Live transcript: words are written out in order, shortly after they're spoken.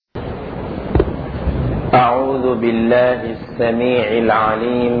أعوذ بالله السميع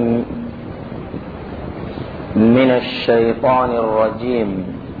العليم من الشيطان الرجيم.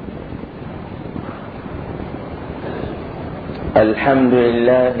 الحمد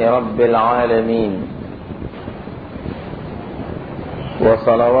لله رب العالمين،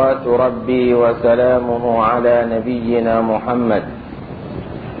 وصلوات ربي وسلامه على نبينا محمد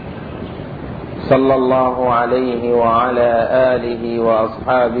صلى الله عليه وعلى آله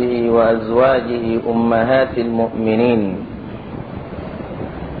وأصحابه وأزواجه أمهات المؤمنين.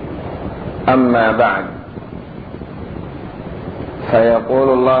 أما بعد، فيقول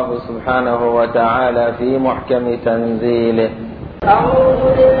الله سبحانه وتعالى في محكم تنزيله: أعوذ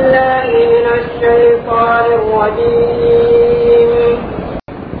بالله من الشيطان الرجيم.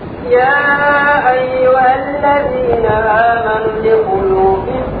 يا أيها الذين آمنوا ادخلوا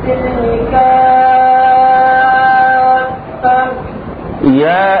في السلم كافة.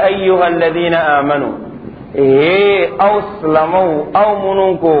 يا أيها الذين آمنوا أسلموا أو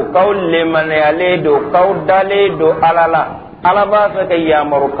منكو قول لمن يليدو قول دليدو على باسك يا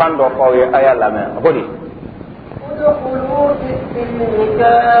مركان قوي أيا لما قولي ادخلوا في السلم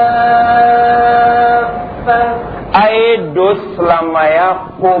كافة. أي دو سلامايا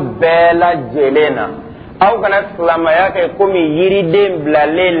كو بلا جلنا أو كان سلامايا كومي يريدين بلا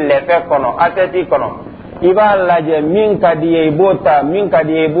ليل لفكونو أتتي كونو iba laje min kadiye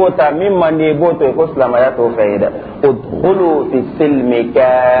bota min mande boto ko islamaya to faida udkhulu fi silmi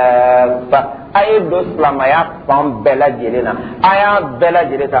kafa ay do islamaya pam bela jelena aya bela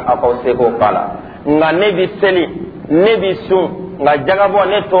jeleta akose ko kala nga nebi seli nebi sun nga jagabo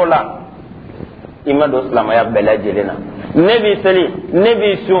ne tola ima do islamaya bela jelena nebi seli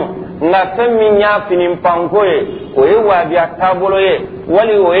nebi sun nga fami nya finin pankoye oye wabiya tabolo ye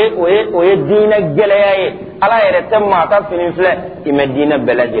wali oye dina gelaya ye ala yere temma ka finin fle ime dina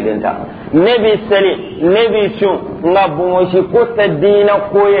bela jelenta nebi seli nebi shun nga bungoshi ko te dina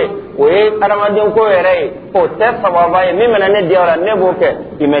koye oye aramadin ko yere o te sababa ye mimena ne diawra nebo ke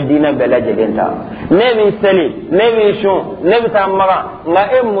ime dina bela jelenta nebi seli nebi shun nebi tamaga nga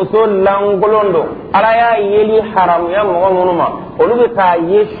e muso langolondo ala ya yeli haram ya mo munuma olubi ka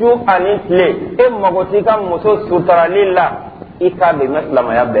yeshu anisle e magoti ka muso sutra lilla ika be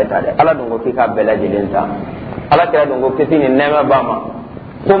maslama ya beta de ala dungo tika bela jelenta ala kira dungo kitini nema bama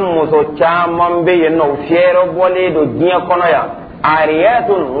kum muso chaman be yeno fiero bole do diya kono ya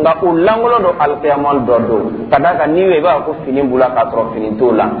ariyatun nga ulangulo do alqiyamal dodo kadaka niwe ba ko finin bula ka tro finin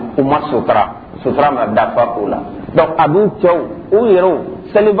tola uma sutra ma dafa kula donc abu chow o yero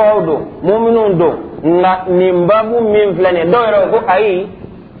selibaw do mu'minun do nga nimbabu min flane do yero ko ayi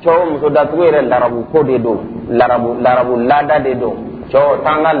chow muso datu yere larabu ko de do larabu lada de do chow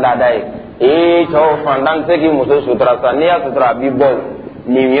tanga lada e chow fandan segi muso sutra saniya sutra bibo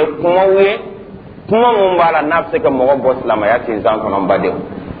ni ye kuma wiye kuma mun bala nafse ka mo bo islama ya ci zan kono bade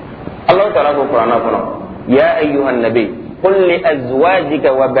Allah ta'ala ko Qur'ana kono ya ayyuhan nabi qul li azwajika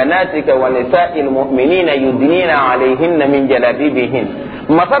wa banatika wa nisa'il mu'minina yudnina 'alayhinna min jalabibihin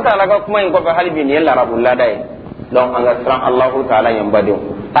masata laga kuma in ko fa halbi ni larabu lada donc anga sran Allah ta'ala yam bade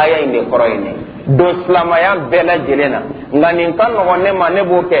aya inde koroyne do islama ya bela jelena ngani kan no ne manne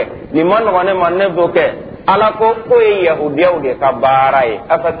boke ni man no ne manne boke ala ko yahudiyaw de ka baray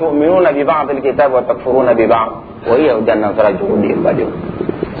afatu'minuna bi ba'd alkitab wa takfuruna bi ba'd wa yahudan nasara judi bade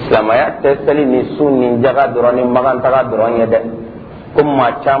islama ya tesali ni sunni jaga dorani magan taga dorani de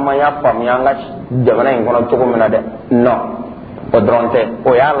kuma chama ya fam yanga jamana en kono to ko mena de no o dronte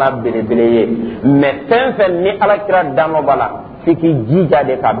o ya la bele ye mais fen ni ala kira dano bala fiki jija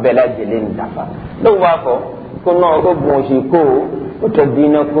de ka bela jelen dafa do wa ko no ko bonji ko o to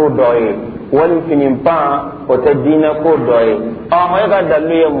dina ko doye wali finin pa o te dina ko doye hoye ga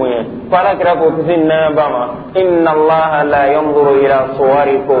dalu ye muye para kira ko kisin na bama inna allaha la yanzuru ila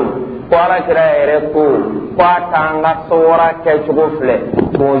suwarikum para kira ere ko tanga sora ke chugo fle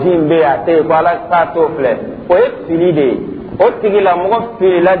bonji mbe ate para sa to fle o e filide o tigila mo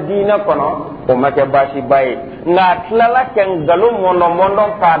fili la dina kono o make bashi baye nga tlala ken galo mondo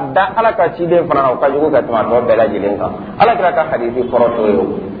ka da ala ka chide fana o ka jugo ka tuma to bela jilenga ala kira ka hadisi koroto yo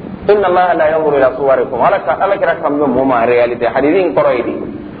inna allaha la yanzuru ila suwarikum ala kira kam mo ma realite hadisin koroidi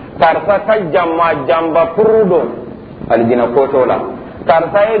karsa ka jamba purudo aljina kotola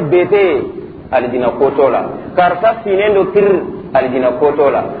karsa e bete aljina kotola karsa finendo kir aljina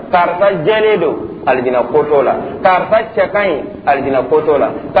kotola karsa jeledo aljina kotola karsa chakai aljina kotola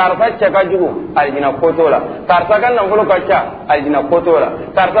karsa chakajugu aljina kotola karsa kan nangulo kacha aljina kotola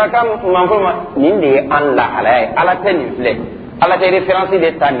karsa kan manfuma ninde Allah alai ala tani fle ala te référence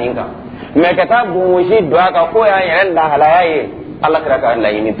de taninga mais kata bumushi doa ka ko ya yalla halaya Allah kira ka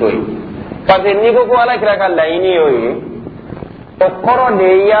Allah yini toy parce que ni ko ala kira ka laini yo ye o koro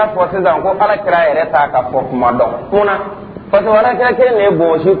de ya fo sisan ko ala kira yɛrɛ ta ka fɔ kuma dɔn munna parce que ala kira kelen de ye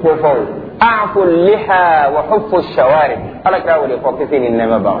bonsi ko fɔ a'fu liha wa huffu shawari ala kira wele fɔ kisi ni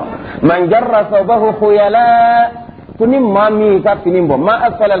nɛmɛ ban man jarra thawbahu khuyala kuni maa min ka fini bɔ ma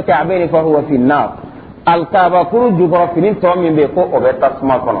asfala al-ka'bayn fa huwa fi an-nar al-kaaba kuru jukɔrɔ fini tɔ min bɛ ko o bɛ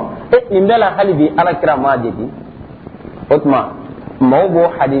tasuma kɔnɔ nin bɛɛ la hali bi ala kira maa jigi o tuma maaw b'o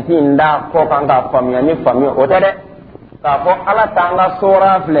hadisi in da fɔ kan k'a faamuya ni faamuya o tɛ dɛ k'a fɔ ala t'an ka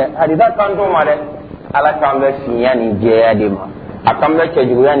sora filɛ hadisa kan t'o ma dɛ ala k'an bɛ finya ni jɛya de ma a k'an bɛ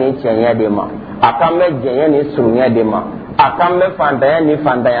cɛjuguya ni cɛnya de ma a k'an bɛ jɛnya ni surunya de ma a k'an bɛ fantanya ni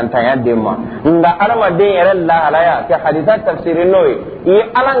fantanyantanya de ma nka adamaden yɛrɛ lahalaya kɛ hadisa tafsiri n'o ye i ye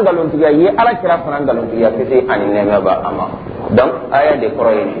ala nkalontigiya i ye ala kira fana nkalontigiya kisi ani nɛɛmɛ b'a a ma donc aya de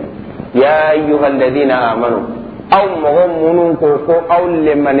kɔrɔ ye nin ya ayyuhal ladina amanu aw mɔgɔ minnu ko ko aw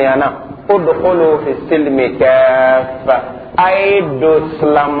lemaniyana udkhulu fi silmi kaffa ay do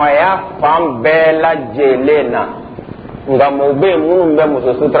silamaya fan bɛɛ lajɛlen na nka mɔgɔ bɛ yen minnu bɛ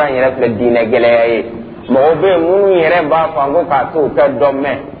muso sutura yɛrɛ filɛ diinɛ gɛlɛya ye mɔgɔ bɛ yen minnu yɛrɛ b'a fɔ ko k'a to u tɛ dɔ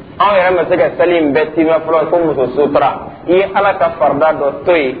mɛn anw yɛrɛ ma se ka seli in bɛɛ timɛ fɔlɔ ko muso sutura i ye ala ka farida dɔ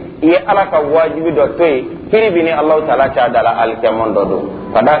to yen i ye ala ka wajibi dɔ to yen kiri bi ni alahu taala cɛ da la alikɛmɔ dɔ don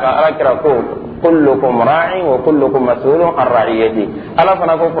ka d'a kan ala kira ko kullukum ra'in wa kullukum mas'ulun an ra'iyati ala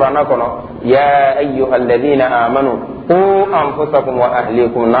fana ko qur'ana kono ya ayyuhal ladina amanu qu anfusakum wa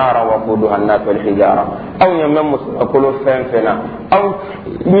ahlikum nara wa quduha an-nas wal hijara aw nyambe musakulu fenfena aw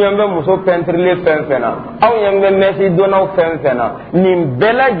nyambe muso pentrele fenfena aw nyambe mesi donaw fenfena nin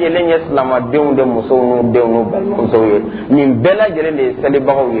bela jelen ye islamadenw de muso nu denw nu balimuso ye nin bela jelen de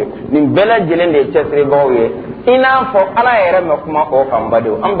selibagaw ye nin bela jelen de cɛsiribagaw ye i n'a fɔ ala yɛrɛ ma kuma o kan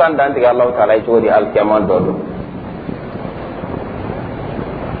badenw an b'an dantigɛ alahu taala ye cogo di alikiyama dɔ don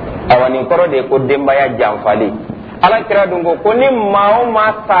awa nin kɔrɔ de ye ko denbaya janfali ala kira dun ko ni maa o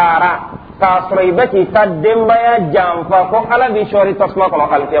maa sara k'a sɔrɔ i bɛ k'i ka denbaya janfa ko ala b'i sɔɔri tasuma kɔnɔ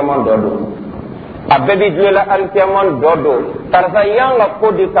alikiyama dɔ don a bɛɛ b'i dulela alikiyama dɔ don karisa i y'an ka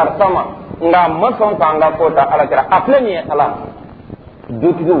ko di karisa ma nka a ma sɔn k'an ka ko ta ala kira a filɛ nin ye ala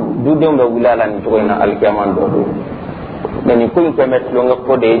dutigiw dudenw bɛ wuli a la nin cogo in na alikiyama dɔ don mɛ nin ko in kɛ bɛ tulonkɛ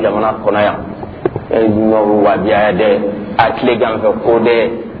ko de ye jamana kɔnɔ yan wabiya dɛ a tileganfɛ ko dɛ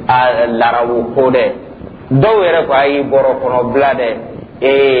a larabu ko dɛ dɔw yɛrɛ ko a y'i bɔrɔ kɔnɔ bila dɛ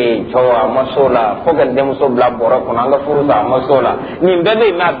cɛw a ma s'o la fo ka denmuso bila bɔrɔ kɔnɔ an ka furu sa a ma s'o la nin bɛɛ bɛ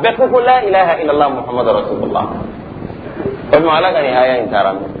yen mɛ a bɛɛ ko ko la ilaha illallah muhammadu rasulullah o tuma ala ka nin haya in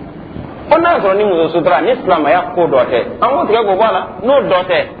taara mɛ ko n'a sɔrɔ ni muso sutura ni silamɛya ko dɔ tɛ an k'o tigɛ k'o bɔ a la n'o dɔ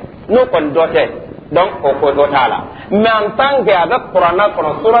tɛ n'o kɔni dɔ tɛ donc o ko dɔ t'a la mais en tant que a bɛ kuranna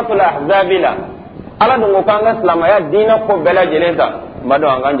kɔnɔ suratul ahzabi la ala dun ko k'an ka silamɛya diinɛ ko bɛɛ lajɛlen ta n b'a dɔn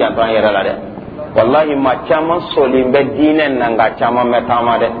an k'an janto an yɛrɛ la dɛ wallahi maa caman sɔnlen bɛ diinɛ na nka caman bɛ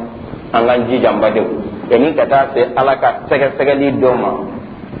taama dɛ an k'an jija n badenw yanni ka taa se ala ka sɛgɛsɛgɛli dɔ ma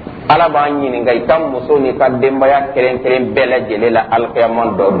ala b'an ɲininka i ka muso n'i ka denbaya kelen-kelen bɛɛ lajɛlen la alikiyama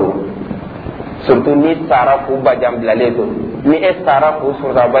dɔ don surtout ni sara k'u bajan bilalen to ni e sara k'u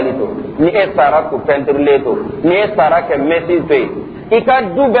surutabali to ni e sara k'u pɛntirilen to ni e sara kɛ mɛsi to yen i ka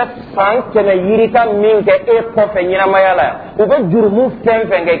du bɛ san 100 yirika min kɛ e kɔfɛ ɲɛnamaya la u bɛ jurumu fɛn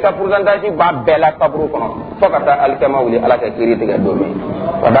fɛn kɛ i ka pourcentage b'a bɛɛ la kaburu kɔnɔ fo ka taa alikiyama wuli ala ka kiiri tigɛ don min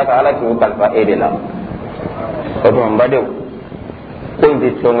ka d'a kan ala k'u kalifa e de la o tuma n badenw ko in tɛ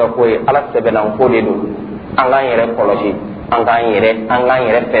tulonkɛ ko ye ala sɛbɛnna ko de don an k'an yɛrɛ kɔlɔsi an k'an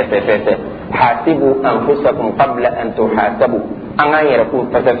yɛrɛ fɛsɛ hasibu anfusakum qabla an tuhasabu an k'an yɛrɛ k'u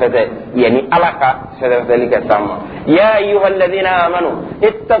fɛsɛ yani ala ka fɛsɛfɛsɛli kɛ s'an ma ya ayyuhal ladina amanu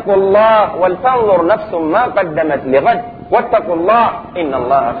ittaqullah wal tanzur nafsum ma qaddamat lighad wattaqullah inna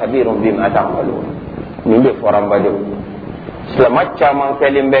allaha khabirun bima ta'malun nin de fɔra n badenw silama caman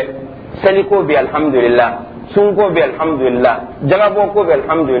kɛlen bɛ seliko bi alhamdulillah sunko bi alhamdulillah jagabo ko bi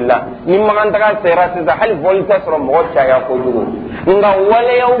alhamdulillah ni magantaga sera sisan hali volite sɔrɔ mɔgɔ caya kojugu nka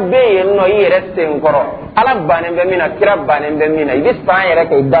waleyaw bɛ yen nɔ i yɛrɛ senkɔrɔ ala bannen bɛ min na kira bannen bɛ min na i bɛ san yɛrɛ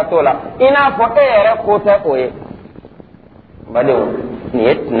kɛ i da t'o la i n'a fɔ e yɛrɛ ko tɛ o ye badenw nin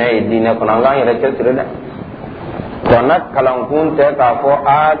ye tinɛ ye diinɛ kɔnɔ an k'an yɛrɛ cɛsiri dɛ kuranna kalankun tɛ k'a fɔ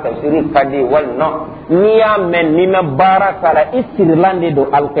tafsiri ka di walima n'i y'a mɛn n'i ma baara k'a la i sirilan de don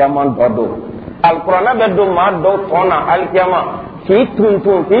alikiyama dɔ don alkuranna bɛ don maa dɔw tɔn na alikiyama k'i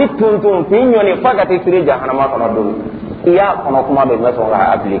tuntun k'i ɲɔni f'a ka t'i siri jahanama kɔnɔ don i y'a kɔnɔ kuma dɔ i ma sɔn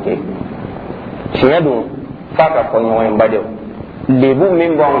k'a appliquer tiɲɛ don f'a ka fɔ ɲɔgɔn ye badenw lebu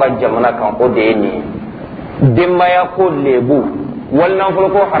min b'anw ka jamana kan o de ye nin ye denbaya ko lebu walna folo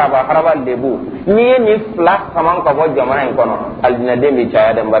ko haraba lebu ni ye ni fla kaman ka bo jamana en kono aldina de mi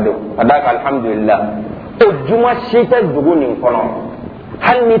chaya de mbado adaka alhamdulillah to juma shita dugu nin kono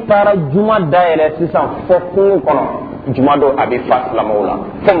hal ni tara juma daele sisan fo kun kono juma do abi fasla maula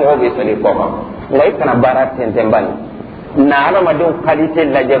fo mo be sali ko ma ngai kana bara tenten ban na ala madon qualité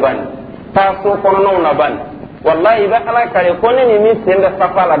la jaban ta so kono no na ban wallahi ba ala kare ko ni mi senda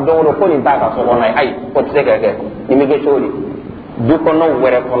safala dawlo ko ni ta ka so kono ay ko tseke ke ni mi ge chori du kono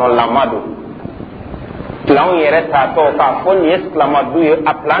were kono lamado plan yere ta to ka fo ni esclamadu ye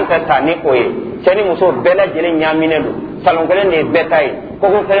a planta ta ni koye chani muso bela jele nyamine do salon kelen ne betay ko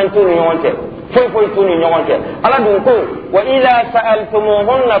ko kelen tu ni yonte foi tu ni yonte ala dun ko wa ila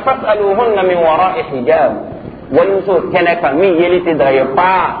sa'altumuhunna fas'aluhunna min wara'i hijab wal muso kenaka mi yeliti da ya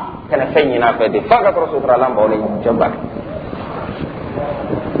pa kana fenyi na fede faga rasul sallallahu alaihi wasallam jabak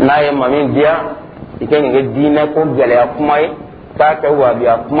na ye mamin dia ikeni ge dina ko gele akumai ka ka wa bi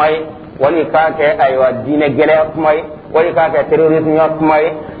akumai wani ka ka aywa dina gele akumai wani ka ka terrorisme akumai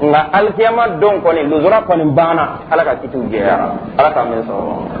nga alkiyama don ko ni luzura ko ni bana ala ka kitu je ya ala ka men so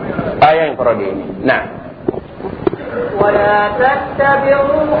aya en korode na ولا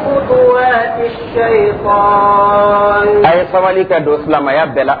تتبعوا خطوات الشيطان ay samalika do islama ya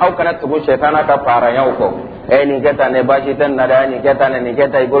bela au kana tugo shaytana ka fara yau ko ni geta ne bashi tan na da ni geta ne ni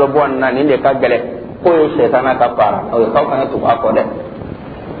geta igolo bon na ni le ka gele ko shaytana ka fara au ka kana tugo ko de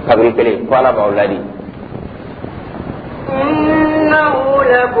kabri kele wala ba uladi innahu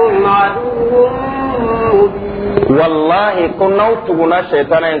lakum aduwwun mubin wallahi kunau tuguna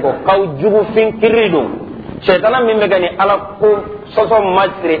shaytana ko kau jugu fin kiridum shaytana min megani ala ko soso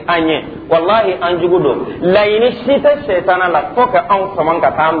masri anye wallahi anjugu do la ini sita shaytana la foka an saman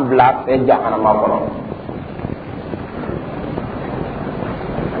ka tam bla e jahannama kono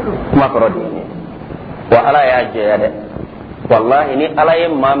ma koro dini wa ala ya je ya de wallahi ni ala ye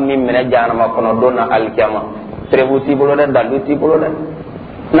mam min mena jahannama kono dona alkiyama trebuti bolo da daluti bolo da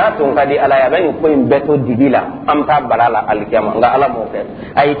na tun kadi ala ya ben ko in beto digila am ta balala alkiyama nga ala mo ke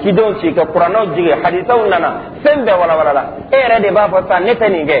ay kidon ci ka qur'ano jige hadithau nana sembe wala ere de ba fa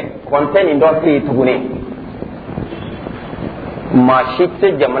netani ge konteni ndo ti tugune ma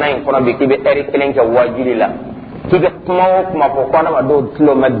shitte jamana in kono be kibe eri kelen ka wajili la kibe kuma ko kono ma do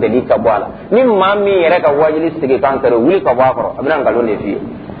kilometer de ka bala ni mami ere ka wajili sigi kan tare wuli ka ba ko abina ngalo ne fi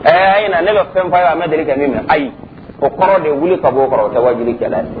ay na ne be fem fa ya me de ka mi ay o koro de wuli ka bo koro ta wajili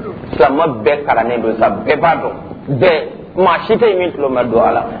kala sama be kala ne do sa be bado be ma shite min kilometer do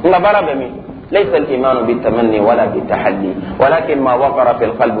ala ngabara be mi ليس الإيمان بالتمني ولا بالتحلي ولكن ما وقر في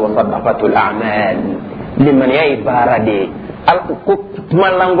القلب وصدقته الأعمال لمن يبارد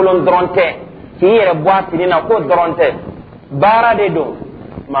الكتمان لنقولون درونته هي ربوات لنا كو درونته بارد دو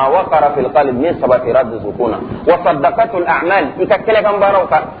ما وقر في القلب من سبب رد سكونه وصدقته الأعمال إذا كلا كان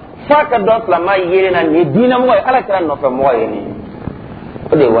باروكا فاك دوت لما يجينا ندينا موي على كلا نفهم موي ني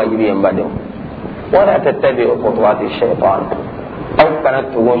ودي واجبي ينبادو ولا تتبعوا خطوات الشيطان aw kana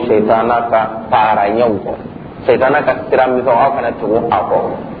tugo shaytana ka para nyawko shaytana ka tiram so aw kana tugo ako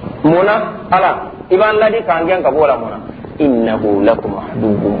muna ala iban ladi kangen ka bola muna innahu lakum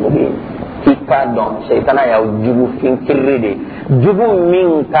aduwwun mubin ikadon shaytana ya jugu fin kirride jugu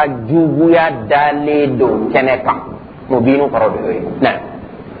min ka jugu ya dale do keneka mubinu parobe na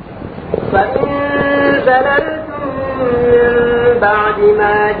fa in zalaltum min ba'di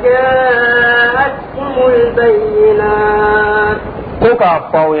ma ja'atkumul bayyinat ko ka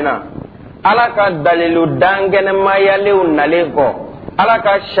fawina ala ka dalilu dangene mayalew naleko ala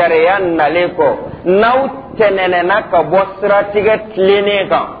ka sharia naleko naw tenene na ka bo siratige tlene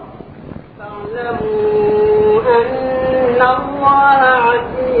ka fa'lamu anna allaha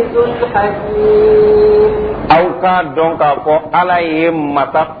azizun hakim aw ka don ka ko ala ye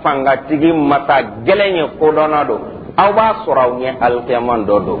mata fangatigi mata gelenye ko donado aw ba sorawne alkeman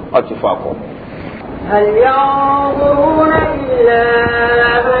dodo atifako هل ينظرون إلا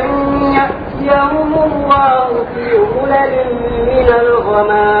أن يأتيهم الله في ظلل من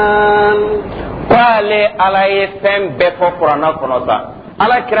الغمام قال على يفهم بفو قرآن كنوسا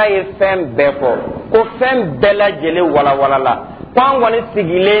على كرا يفهم بفو كفهم بلا جلي ولا لا قوانغواني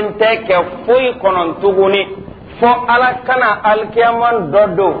سيجلين تك فوي كنون تغني فو على كنا الكيامان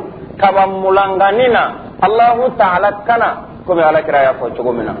دودو كبا مولانغانينا الله تعالى كنا كمي على كرا يفو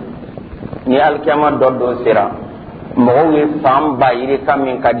تغمينا ni alkiyama doddo sira mo wi fam bayiri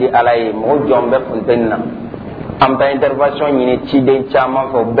kamin kadi alay mo jombe fontenna am ta intervention ni ci de chama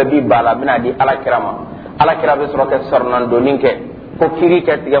fo bebi bala bina di alakira be soro ke sornan do ninke ko kiri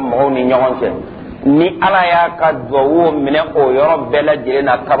ke tiga mo ni nyonche ni ala ya ka do wo mine o yoro bela jere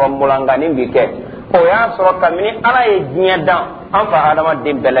na kaba mulanga ni bike o y'a sɔrɔ kabini ala ye diɲɛ dan an fa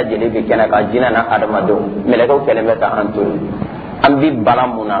adamaden bɛɛ lajɛlen bɛ kɛnɛ kan jinɛ na adamadenw mɛlɛkɛw kɛlen bɛ ka an to an bi bala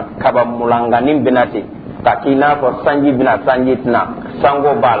mun na kaba mulanganin bɛna ten ka k'i n'a fɔ sanji bɛna sanji tɛna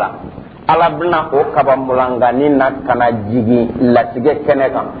sango b'a la ala bɛna o kaba mulanganin na ka na jigin latigɛ kɛnɛ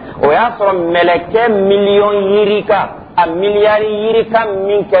kan o y'a sɔrɔ mɛlɛkɛ miliyɔn yirika a miliyari yirika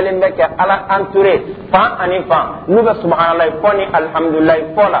min kɛlen bɛ kɛ ala entouré fan ani fan n'u bɛ subahanallahi fɔ ni alhamdulilahi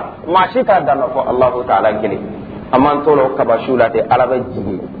fɔ la maa si t'a dan fɔ alahu taala kelen a man to la o kabasiw la ten ala bɛ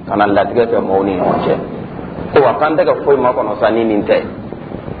jigin ka na latigɛ kɛ mɔgɔw ni ɲɔgɔn cɛ ko wa k'an tɛ ka foyi ma kɔnɔ sa ni nin tɛ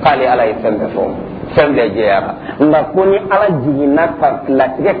k'ale ala ye fɛn bɛɛ fɔ fɛn bɛɛ jɛyara nka ko ni ala jiginna ka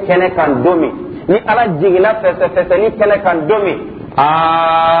latigɛ kɛnɛ kan don min ni ala jiginna fɛsɛfɛsɛli kɛnɛ kan don min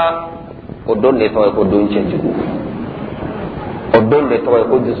o don de tɔgɔ ye ko don cɛjugu o don de tɔgɔ ye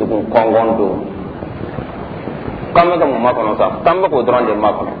ko dusukun kɔngɔn don k'an bɛ ka mun ma kɔnɔ sa k'an bɛ k'o dɔrɔn de ma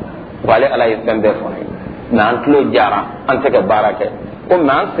kɔnɔ wa ale ala ye fɛn bɛɛ fɔ mɛ an tulo jara an tɛ ka baara kɛ ko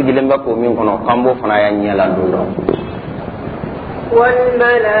mɛ an sigilen bɛ k'o min kɔnɔ k'an b'o fana y'a ɲɛ la don dɔ.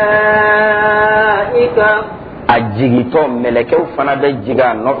 والملائكة a jigitɔ mɛlɛkɛw fana bɛ jigin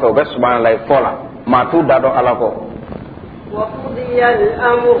a nɔfɛ u bɛ subahanallahi fɔ la maa t'u da dɔn ala kɔ. وقضي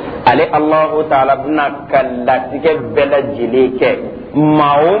الأمر ale alahu taala bɛna ka latigɛ bɛɛ lajɛlen kɛ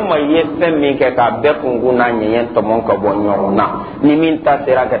maa o maa ye fɛn min kɛ k'a bɛɛ kunkun n'a ɲɛɲɛ tɔmɔ ka bɔ ɲɔgɔn na ni min ta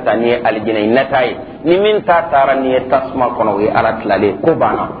sera ka taa ni ye alijinɛ ye ne ta ye ni min ta taara ni ye tasuma kɔnɔ o ye ala tilalen ko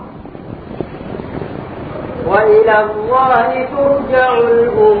banna. وإلى الله ترجع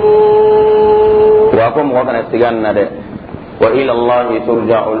الأمور wa ko mɔgɔ kana siga nin na dɛ wa ila allahi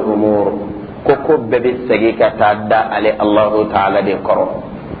turja'ul umur ko ko bɛɛ bɛ segin ka taa da ale alahu taala de kɔrɔ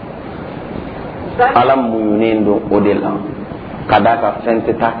ala muɲunen don o de la ka da ka fɛn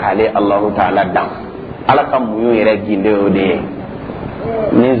tɛ taa k'ale alahu taala dan ala ka muɲu yɛrɛ ginde o de ye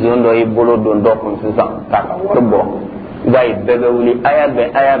ni zon dɔ y'i bolo don dɔ kun sisan k'a ka wari bɔ i b'a ye bɛɛ bɛ wuli aya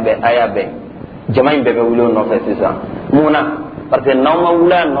bɛɛ jama in bɛɛ bɛ wuli o nɔfɛ sisan mun na parce que n'aw ma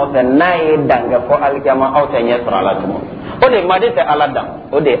wuli a nɔfɛ n'a ye dan kɛ fɔ alikiyama aw tɛ ɲɛ sɔrɔ a la tugun o de madi tɛ ala dan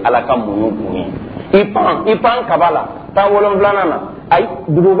o de ye ala ka muɲu kun ye i pan kaba la taa 7 na ayi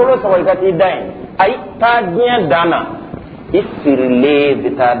dugukolo sɔgɔ i ka t'i da yen ayi taa diɲɛ dan na i sirilen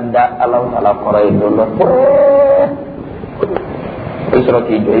bɛ taa da alahu taala kɔrɔ ye don dɔ i sɔrɔ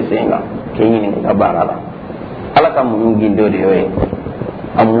k'i jɔ i sen kan k'i ɲininka i ka baara la ala ka muɲu gindo de y'o ye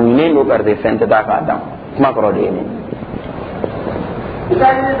a muɲunen don parce que fɛn tɛ taa k'a dan kuma kɔrɔ de ye nin.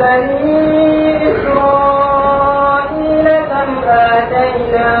 بل بني إسرائيل كم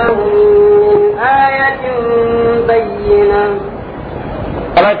آتيناهم من آية بينة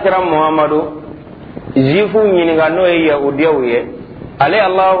ala kira muhammadu jifu ɲininka n'o ye yahudiyaw ye ale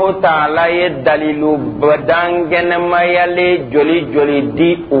alahu taala ye dalilu dangɛnɛmayale joli di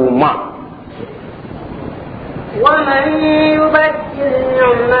u ma. ومن يبدل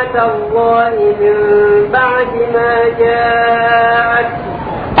نعمة الله من بعد ما جاءته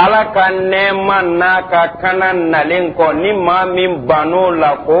ala ka nɛɛma n'a ka kana nalen kɔ ni maa min ban'o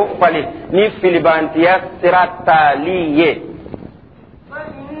la k'o fali ni filibantiya sira tali ye.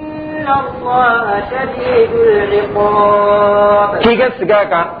 فإن الله شديد العقاب k'i ka sigi a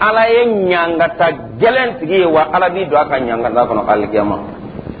kan ala ye ɲangata gɛlɛn tigi ye wa ala b'i don a ka ɲangata kɔnɔ alikiyama.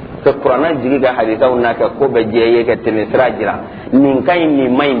 ka kuranna jigi ka hadisaw n'a kɛ ko bɛɛ jɛ ye ka tɛmɛ sira jira nin ka ɲi nin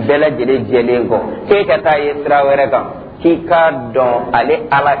ma ɲi bɛɛ lajɛlen jɛlen kɔ k'e ka taa ye sira wɛrɛ kan k'i k'a dɔn ale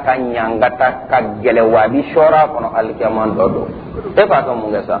ala ka ɲangata ka gɛlɛ wa a bi sɔɔrɔ a kɔnɔ alikiyama dɔ don e b'a kɛ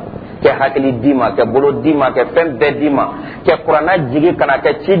mun kɛ sa kɛ hakili d'i ma kɛ bolo d'i ma kɛ fɛn bɛɛ d'i ma kɛ kuranna jigi kana kɛ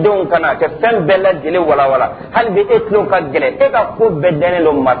cidenw kana kɛ fɛn bɛɛ lajɛlen walawala hali bi e tulo ka gɛlɛ e ka ko bɛɛ dɛnnen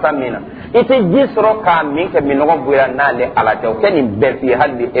don masa min na i tɛ ji sɔrɔ k'a min kɛ minɔgɔ bonya n'ale ala tɛ o kɛ nin bɛɛ f'i ye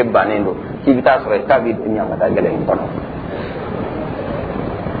hali bi e bannen don k'i bɛ taa sɔrɔ i k'a b'i don ɲangata gɛlɛn in kɔnɔ.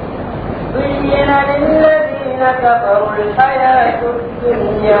 زين للذين كفروا الحياة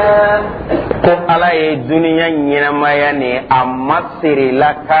الدنيا ko ala ye duniya ɲɛnamaya ni a ma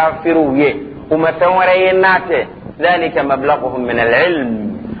sirila kafiruw ye u ma fɛn wɛrɛ ye n'a tɛ ذلك مبلغهم من العلم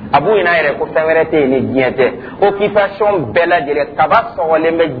abu ina yɛrɛ ko fɛn wɛrɛ tɛ yen ni diɲɛ tɛ occupation bɛɛ lajɛlen kaba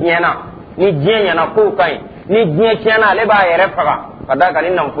sɔgɔlen bɛ diɲɛ na ni diɲɛ ɲɛna kow ka ɲi ni diɲɛ tiɲɛna ale b'a yɛrɛ faga ka da kan ni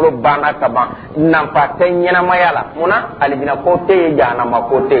nafolo banna ka ban nafa tɛ ɲɛnamaya la munna alijinɛ ko tɛ yen jahanama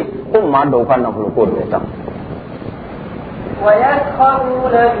ko tɛ yen ko maa dɔw ka nafolo ko de ta.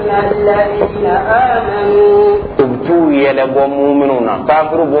 ويسخرون من الذين آمنوا u bɛ t'u yɛlɛ bɔ muminw na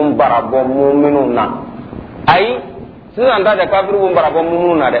kafiru b'u bara bɔ muminw na ayi sisan ta tɛ kafiru b'u bara bɔ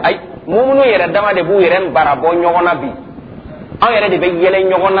muminw na dɛ ayi muminw yɛrɛ dama de b'u yɛrɛ bara bɔ ɲɔgɔn na bi an yɛrɛ de bɛ yɛlɛ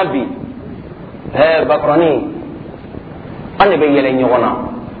ɲɔgɔn na bi bakɔrɔni an de bɛ yɛlɛ ɲɔgɔn na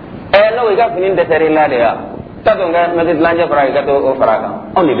no iga fini de tere la de ya ta do nga me lanje fara iga to o fara kan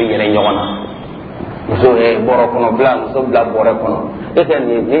on ni be yele nyona so e boro kono bla so bla boro kono e kan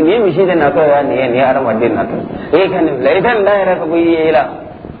ni mi shi de na to ya ni arama de na to e kan ni la idan la ra ko yela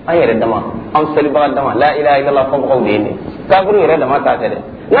ayere dama am saliba dama la ilaha illallah ko ko de ni kafir yere dama ta tere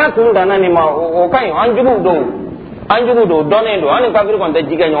na tun da na ni ma o kan anjugu do donné do ani kafir kon ta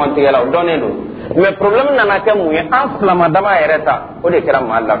jiga nyon te yela donné do mais problème na ka mu en flama dama ereta o de kira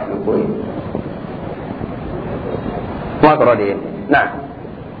ma Allah fi ko ma ko de na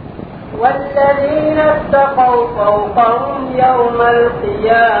والذين اتقوا فوقهم يوم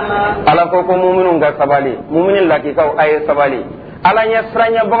القيامة ala ko mu'minun ga sabali mu'minin laki kaw ay sabali ala nya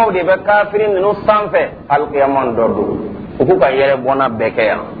sranya bawo de be kafirin no sanfe al qiyamon dodo ko ka yere bona beke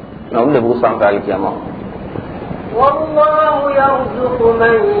ya no le bu sanfe al qiyamon والله يرزق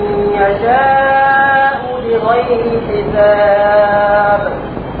من يشاء بغير حساب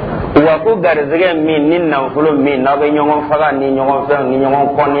wa ko garzige min nin nan fulo min na be nyongon faga ni nyongon fe ni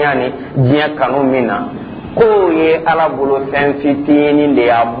nyongon konya ni jiya kanu mina ko ye ala bolo sen fitini de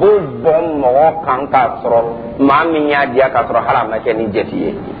ya bo bom mo kan ka soro ma min ya dia ka soro hala ma ke ni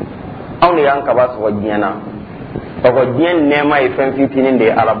jetiye aw ni yan ka ba so jiya na ko jiya ne ma e fen fitini de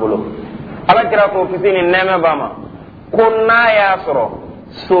ala bolo ala kira ko fitini ne me ba ma ko na ya soro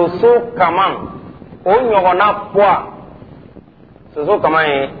so kaman o nyogona poa so kaman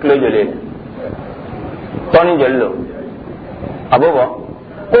e kilo jole toni jollo abobo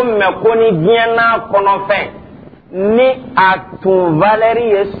ko me ko ni biena kono fe ni atu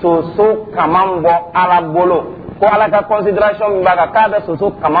valeri so kaman bo ala bolo ko ala ka consideration ba ka da so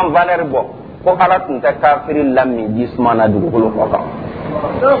kaman valeri bo ko ala tun ta kafiri lammi jismana du ko ko ka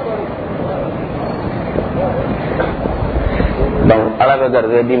donc ala ka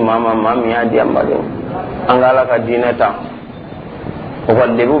garde di mama mami ya di ambade angala ka dineta ko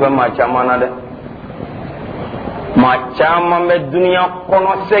debu be ma chamana de ma chama be dunya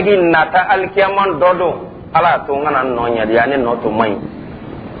kono segi nata alkiyaman dodo ala to ngana no nya ya ne no to mai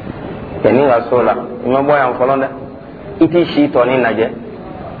keni ga sola ima boyan folonde iti shi to ni naje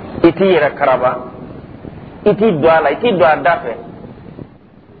iti yere karaba iti do dafe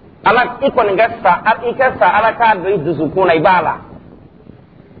ala ikon gasta at ikasa ala ka do idusukuna ibala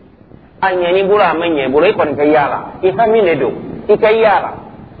anya ni bura manye bura ikon kayala ifamile do ikayala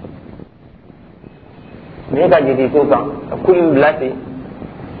me ga jidi to kan kulim blati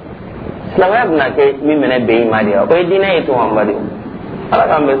selama na ke mi mena be ma dia ko dina itu ambade ala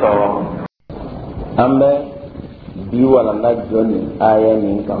kan be so ambe bi wala na joni aya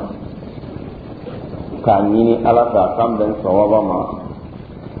ni kan kanini ala ta kan ben so wa ma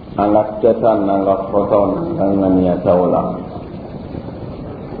anga teta nanga foto nanga niya tawla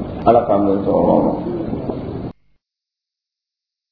ala kan ben so wa